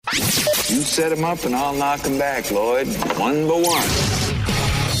You set 'em up and I'll knock 'em back, Lloyd. One by one.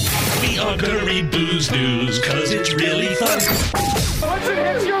 We are gonna read Booze News, cause it's really fun. Once it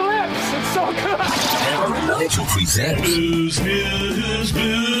hits your lips, it's so good. Hammer and Nigel presents Booze News,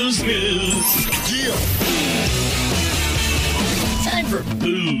 Booze News. Yeah. Time for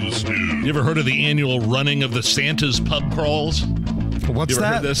Booze News. You ever heard of the annual running of the Santa's pub crawls? What's you ever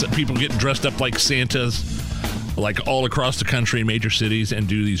that? heard this? People get dressed up like Santas, like all across the country in major cities, and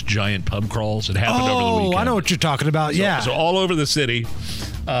do these giant pub crawls. It happened over the weekend. I know what you're talking about. Yeah. So all over the city,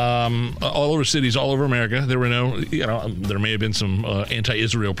 all over cities, all over America, there were there may have been some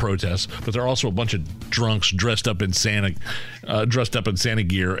anti-Israel protests, but there are also a bunch of drunks dressed up in Santa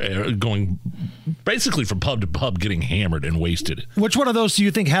gear, going basically from pub to pub, getting hammered and wasted. Which one of those do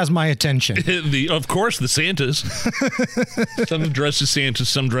you think has my attention? Of course, the Santas. Some dress as Santas,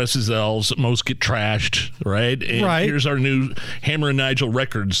 some dress as elves. Most get trashed, right? And right. Here's our new Hammer and Nigel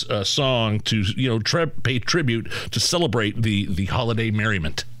Records song to pay tribute to celebrate the holiday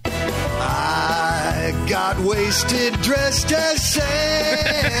merriment. I got wasted dressed as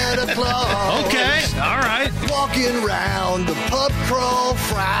Santa Claus. Okay, all right. Walking around the pub crawl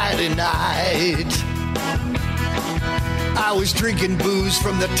Friday night. I was drinking booze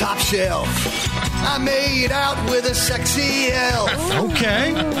from the top shelf. I made out with a sexy elf.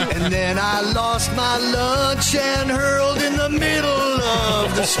 Okay. And then I lost my lunch and hurled in the middle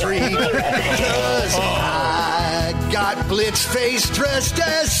of the street. Because I got blitz face dressed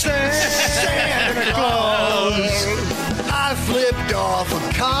as Santa Claus. I flipped off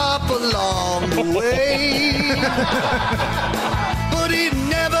a cop along the way. But he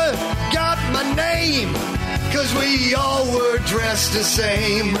never got my name. 'Cause we all were dressed the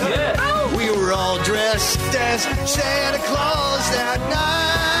same. Yeah. We were all dressed as Santa Claus that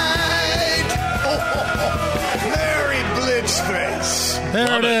night. Merry Blitzface.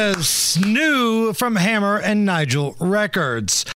 There it is. New from Hammer and Nigel Records.